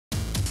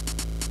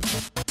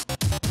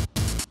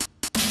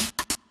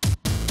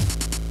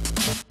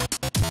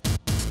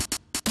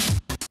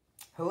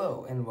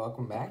Hello and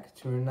welcome back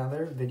to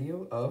another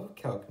video of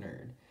Calc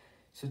Nerd.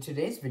 So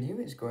today's video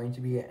is going to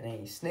be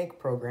a snake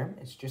program.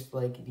 It's just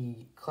like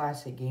the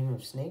classic game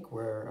of Snake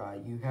where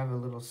you have a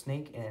little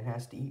snake and it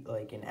has to eat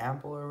like an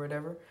apple or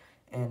whatever.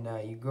 And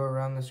you go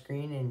around the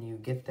screen and you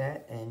get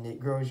that and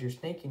it grows your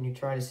snake and you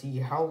try to see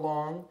how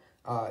long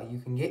you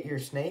can get your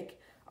snake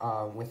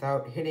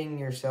without hitting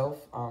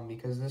yourself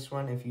because this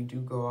one, if you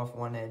do go off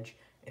one edge,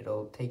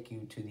 it'll take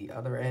you to the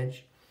other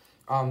edge.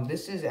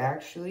 This is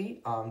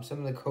actually some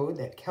of the code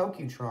that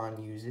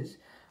Calcutron uses.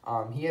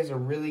 He has a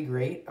really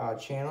great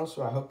channel,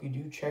 so I hope you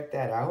do check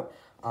that out.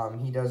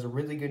 He does a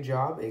really good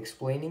job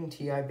explaining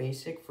TI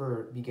Basic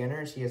for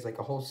beginners. He has like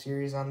a whole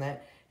series on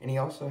that, and he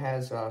also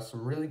has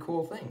some really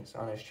cool things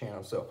on his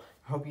channel. So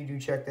I hope you do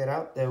check that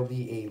out. There will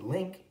be a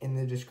link in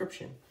the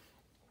description.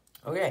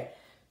 Okay,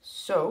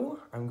 so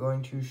I'm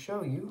going to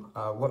show you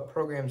what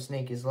Program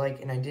Snake is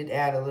like, and I did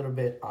add a little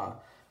bit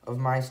of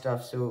my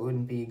stuff so it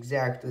wouldn't be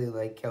exactly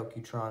like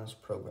Calcutron's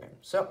program.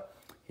 So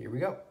here we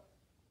go.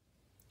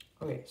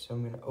 Okay, so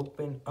I'm going to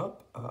open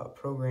up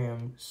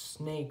Program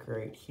Snake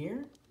right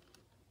here.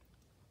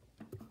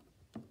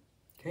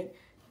 Okay,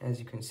 as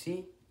you can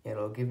see,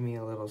 it'll give me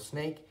a little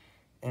snake,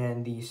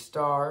 and the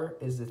star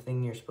is the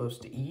thing you're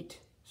supposed to eat.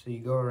 So you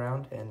go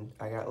around, and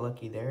I got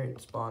lucky there. It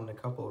spawned a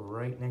couple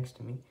right next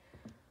to me.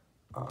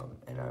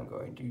 And I'm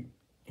going to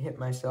hit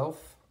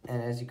myself,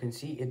 and as you can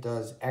see, it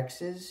does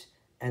X's,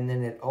 and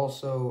then it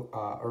also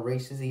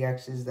erases the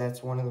X's.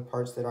 That's one of the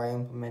parts that I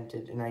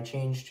implemented, and I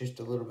changed just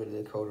a little bit of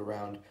the code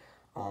around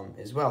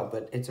as well.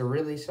 But it's a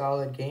really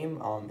solid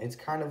game. It's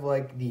kind of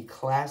like the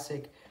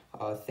classic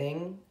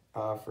thing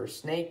for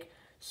Snake,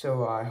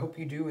 so I hope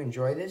you do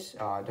enjoy this.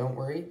 Don't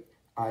worry,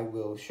 I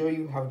will show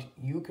you how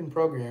you can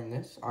program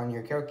this on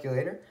your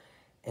calculator.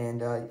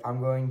 And I'm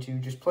going to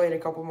just play it a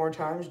couple more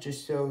times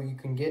just so you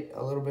can get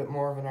a little bit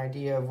more of an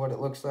idea of what it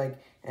looks like.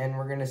 And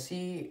we're going to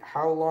see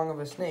how long of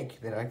a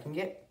snake that I can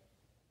get.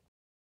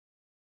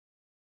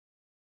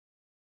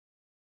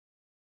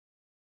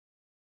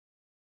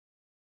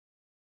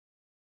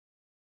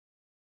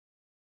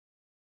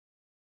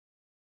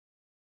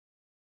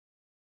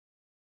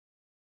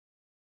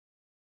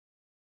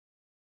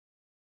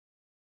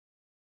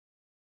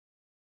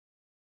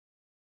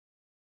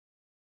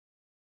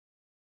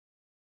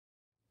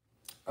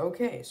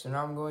 Okay, so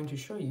now I'm going to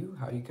show you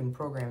how you can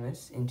program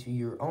this into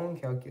your own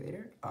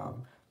calculator.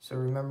 So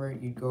remember,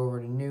 you'd go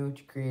over to New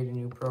to create a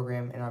new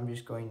program, and I'm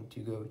just going to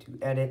go to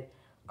Edit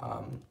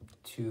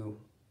to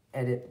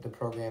edit the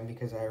program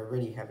because I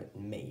already have it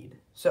made.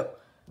 So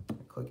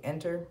click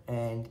Enter,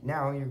 and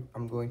now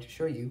I'm going to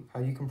show you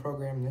how you can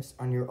program this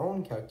on your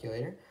own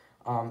calculator.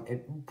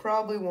 It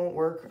probably won't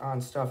work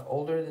on stuff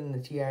older than the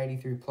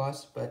TI-83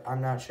 Plus, but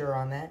I'm not sure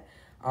on that.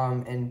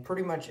 And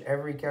pretty much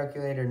every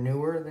calculator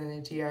newer than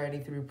the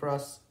TI-83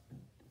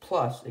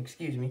 Plus,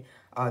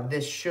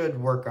 this should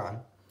work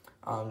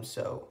on.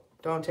 So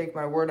don't take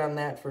my word on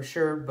that for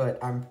sure,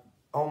 but I'm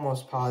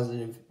almost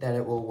positive that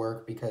it will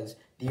work because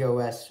the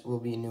OS will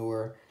be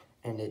newer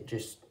and it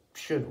just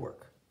should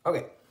work.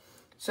 Okay,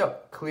 so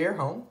clear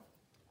home,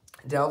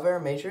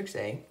 delvar matrix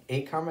A,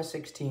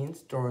 8,16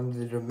 storing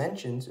the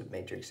dimensions of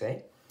matrix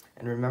A.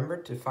 And remember,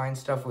 to find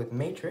stuff with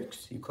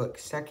matrix, you click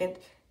second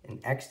and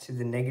X to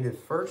the negative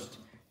first.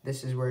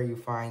 This is where you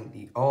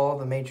find all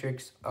the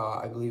matrix,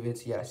 I believe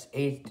it's, yes,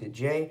 A to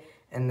J.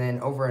 And then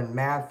over in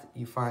math,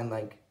 you find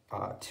like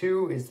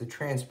 2 is the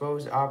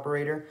transpose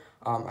operator.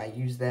 I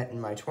used that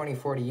in my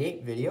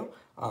 2048 video.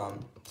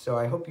 So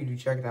I hope you do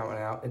check that one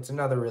out. It's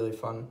another really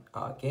fun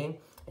game.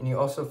 And you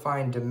also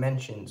find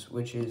dimensions,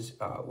 which is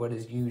what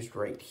is used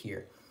right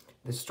here.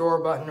 The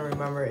store button,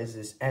 remember, is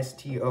this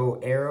STO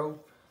arrow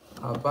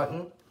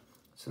button.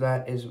 So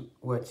that is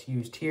what's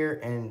used here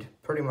and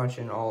pretty much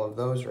in all of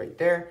those right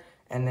there.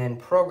 And then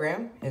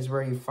program is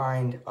where you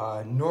find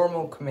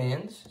normal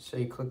commands. So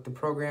you click the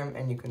program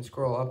and you can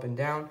scroll up and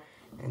down.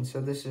 And so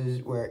this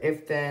is where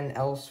if then,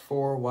 else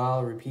for,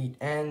 while, repeat,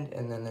 end.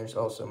 And then there's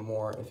also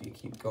more if you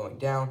keep going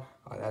down.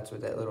 That's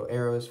what that little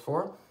arrow is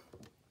for.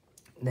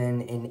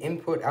 Then in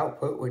input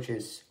output, which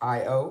is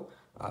IO,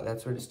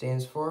 that's what it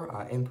stands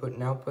for, input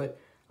and output.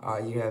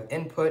 You have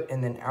input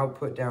and then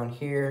output down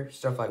here,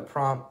 stuff like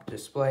prompt,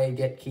 display,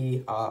 get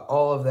key,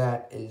 all of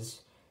that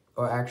is,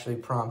 or actually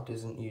prompt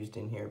isn't used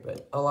in here,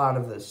 but a lot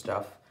of this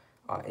stuff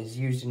is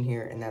used in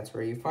here, and that's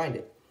where you find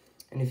it.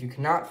 And if you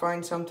cannot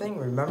find something,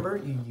 remember,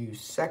 you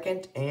use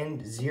second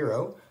and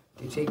 0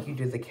 to take you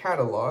to the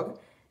catalog,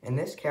 and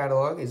this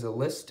catalog is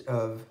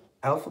a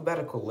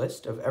alphabetical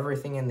list of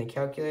everything in the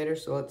calculator.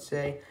 So let's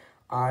say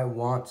I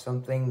want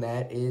something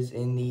that is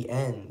in the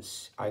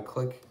ends. I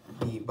click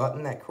the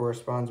button that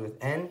corresponds with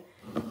N,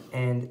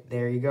 and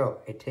there you go.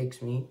 It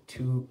takes me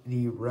to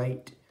the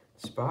right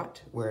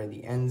spot where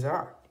the ends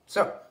are.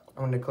 So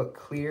I'm going to click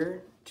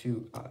clear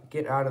to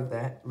get out of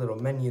that little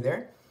menu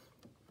there,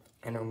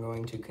 and I'm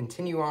going to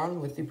continue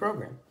on with the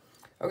program.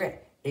 Okay,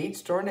 8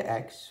 stored to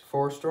X,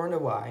 4 stored to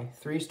Y,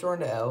 3 stored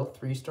to L,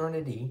 3 stored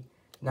to D,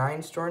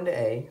 9 stored to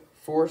A,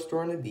 4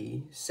 stored to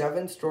B,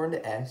 7 stored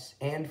to S,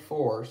 and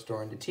 4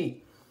 stored to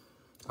T.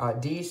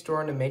 D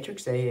store into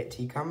matrix A at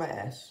t comma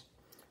s.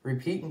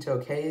 Repeat until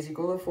k is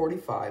equal to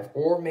 45,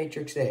 or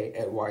matrix A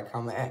at y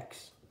comma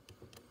x.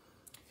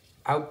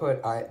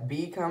 Output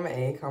b comma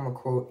a comma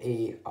quote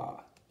a,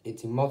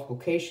 it's a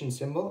multiplication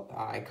symbol.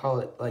 I call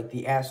it like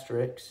the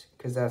asterisk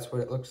because that's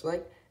what it looks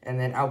like. And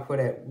then output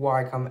at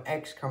y comma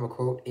x comma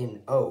quote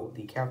in O,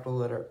 the capital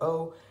letter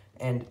O.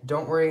 And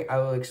don't worry, I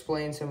will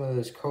explain some of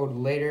this code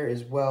later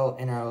as well,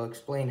 and I will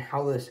explain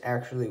how this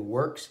actually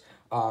works.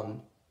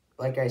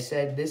 Like I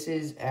said, this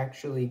is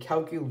actually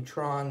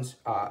Calcutron's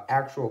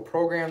actual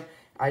program.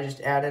 I just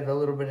added a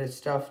little bit of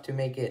stuff to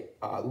make it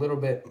a little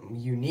bit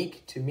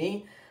unique to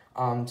me.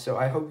 So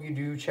I hope you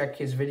do check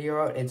his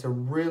video out. It's a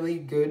really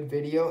good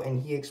video,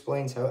 and he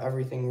explains how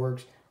everything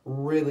works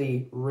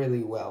really,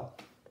 really well.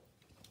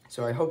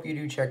 So I hope you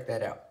do check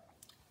that out.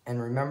 And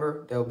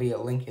remember, there'll be a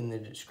link in the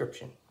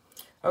description.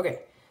 Okay,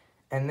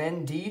 and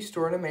then D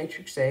stored in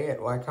matrix A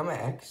at y comma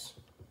x.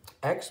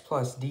 X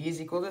plus D is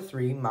equal to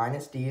 3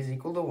 minus D is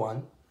equal to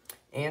 1.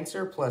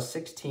 Answer plus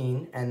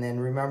 16, and then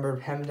remember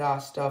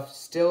PEMDAS stuff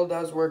still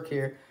does work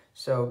here.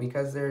 So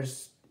because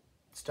there's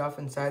stuff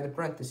inside the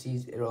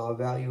parentheses, it'll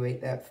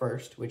evaluate that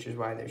first, which is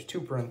why there's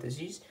 2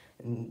 parentheses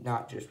and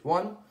not just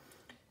 1.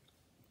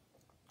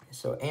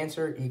 So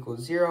answer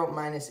equals 0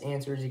 minus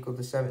answer is equal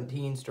to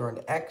 17 stored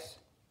into x.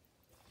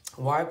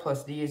 Y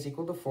plus D is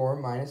equal to 4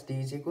 minus D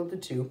is equal to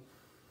 2.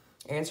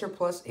 Answer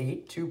plus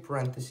 8, 2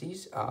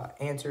 parentheses.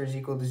 Answer is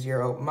equal to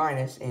 0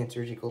 minus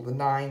answer is equal to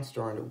 9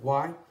 stored into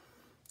y.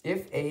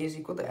 If A is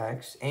equal to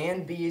x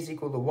and B is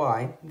equal to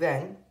y,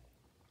 then,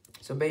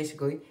 so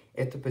basically,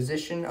 if the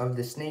position of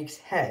the snake's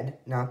head,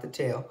 not the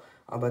tail,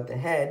 but the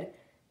head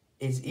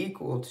is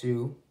equal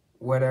to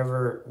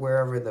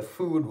wherever the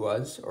food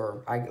was,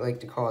 or I like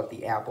to call it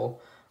the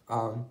apple,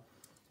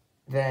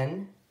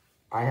 then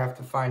I have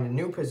to find a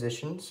new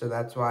position, so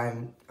that's why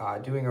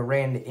I'm doing a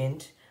rand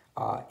int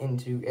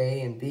into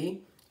A and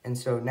B. And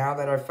so now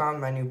that I've found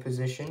my new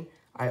position,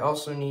 I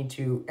also need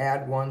to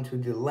add 1 to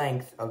the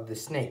length of the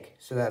snake.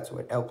 So that's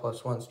what L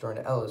plus 1 stored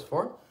into L is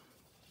for.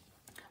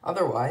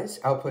 Otherwise,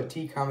 output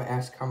t comma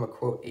s comma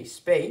quote a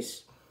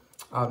space.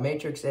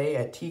 Matrix A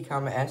at t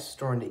comma s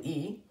stored into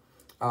E.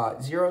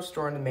 0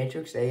 stored into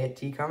matrix A at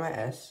t comma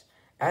s.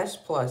 S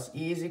plus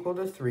E is equal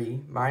to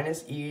 3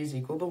 minus E is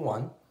equal to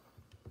 1.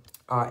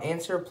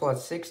 Answer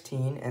plus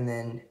 16, and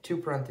then 2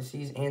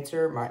 parentheses,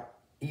 answer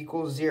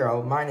equals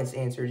 0 minus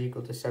answer is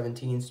equal to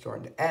 17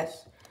 stored into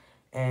S.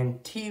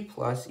 And T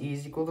plus E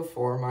is equal to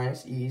 4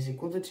 minus E is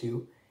equal to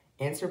 2.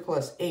 Answer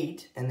plus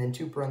 8, and then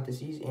 2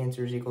 parentheses,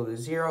 answer is equal to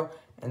 0,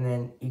 and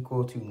then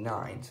equal to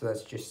 9. So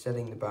that's just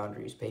setting the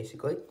boundaries,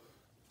 basically.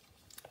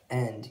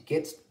 And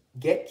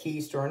get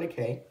key stored into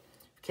K.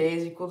 K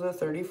is equal to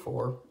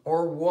 34,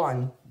 or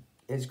 1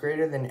 is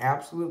greater than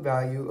absolute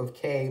value of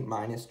K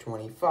minus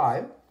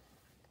 25.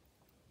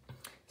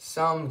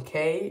 Sum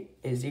K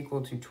is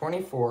equal to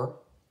 24,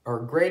 or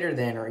greater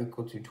than or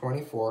equal to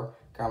 24,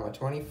 comma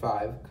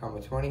 25,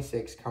 comma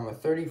 26, comma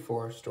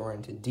 34, store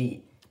into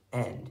D,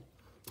 end.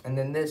 And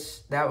then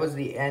that was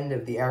the end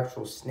of the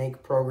actual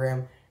snake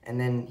program, and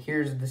then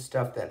here's the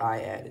stuff that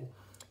I added.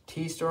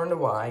 T store into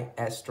Y,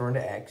 S store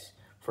into X,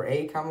 for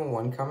A, comma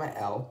 1, comma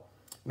L,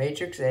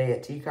 matrix A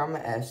at T, comma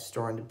S,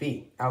 store into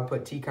B.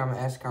 Output T, comma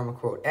S, comma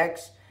quote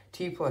X,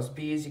 T plus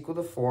B is equal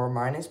to 4,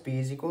 minus B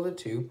is equal to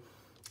 2,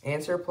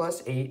 answer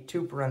plus 8,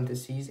 2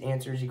 parentheses,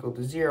 answer is equal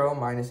to 0,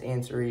 minus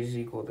answer is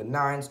equal to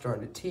 9, store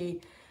into T,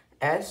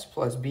 S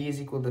plus B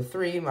is equal to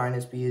 3,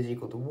 minus B is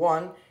equal to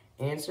 1,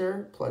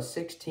 answer plus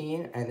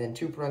 16, and then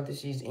 2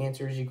 parentheses,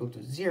 answer is equal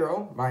to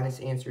 0, minus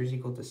answer is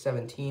equal to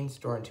 17,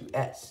 store into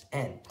S,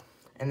 N.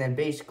 And then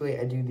basically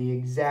I do the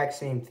exact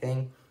same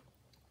thing.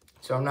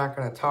 So I'm not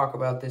going to talk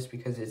about this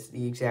because it's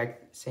the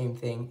exact same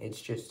thing.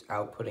 It's just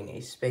outputting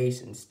a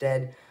space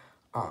instead.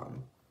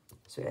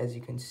 So as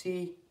you can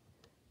see,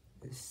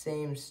 the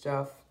same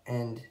stuff.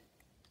 And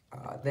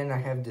then I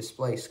have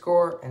display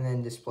score and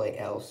then display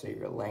L, so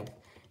your length.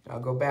 And I'll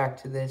go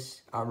back to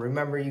this.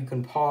 Remember, you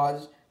can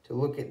pause to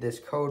look at this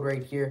code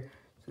right here.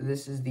 So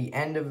this is the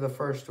end of the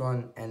first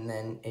one, and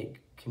then it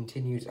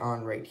continues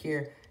on right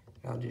here.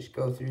 I'll just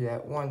go through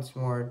that once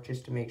more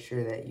just to make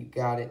sure that you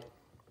got it.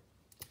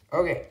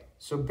 Okay,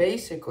 so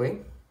basically,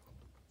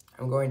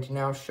 I'm going to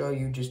now show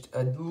you just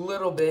a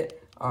little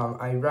bit.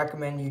 I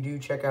recommend you do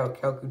check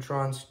out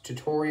Calcutron's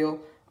tutorial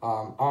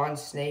on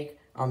Snake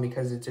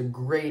because it's a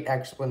great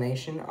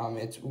explanation.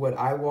 It's what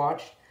I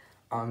watched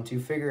to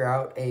figure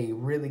out a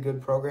really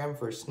good program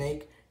for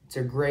Snake. It's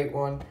a great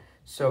one.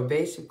 So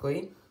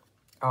basically,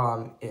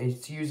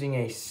 it's using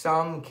a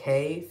sum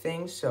k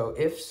thing. So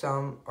if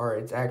sum, or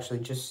it's actually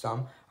just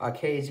sum,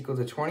 k is equal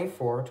to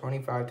 24,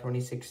 25,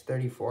 26,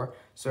 34.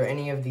 So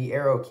any of the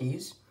arrow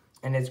keys,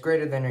 and it's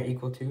greater than or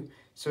equal to.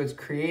 So it's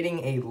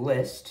creating a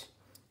list,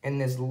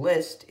 and this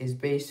list is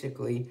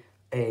basically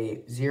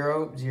a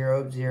 0,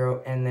 0,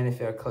 0, and then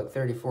if I click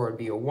 34, it'd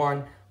be a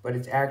 1, but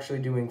it's actually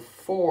doing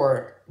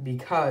 4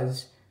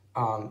 because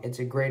it's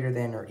a greater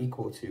than or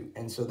equal to.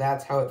 And so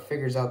that's how it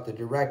figures out the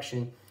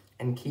direction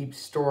and keeps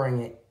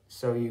storing it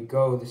so you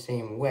go the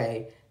same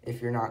way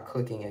if you're not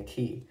clicking a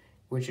key,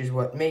 which is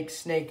what makes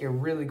Snake a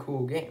really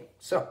cool game.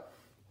 So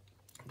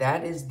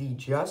that is the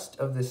gist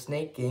of the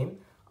Snake game.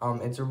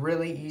 It's a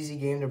really easy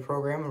game to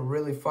program, a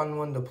really fun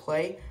one to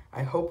play.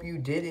 I hope you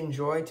did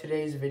enjoy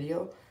today's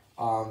video.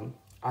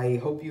 I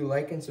hope you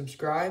like and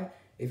subscribe.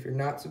 If you're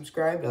not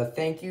subscribed,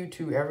 thank you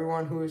to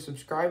everyone who is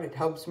subscribed. It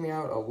helps me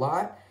out a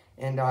lot,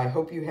 and I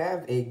hope you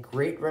have a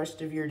great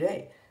rest of your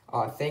day.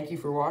 Thank you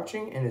for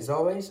watching, and as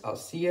always, I'll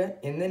see you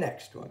in the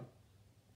next one.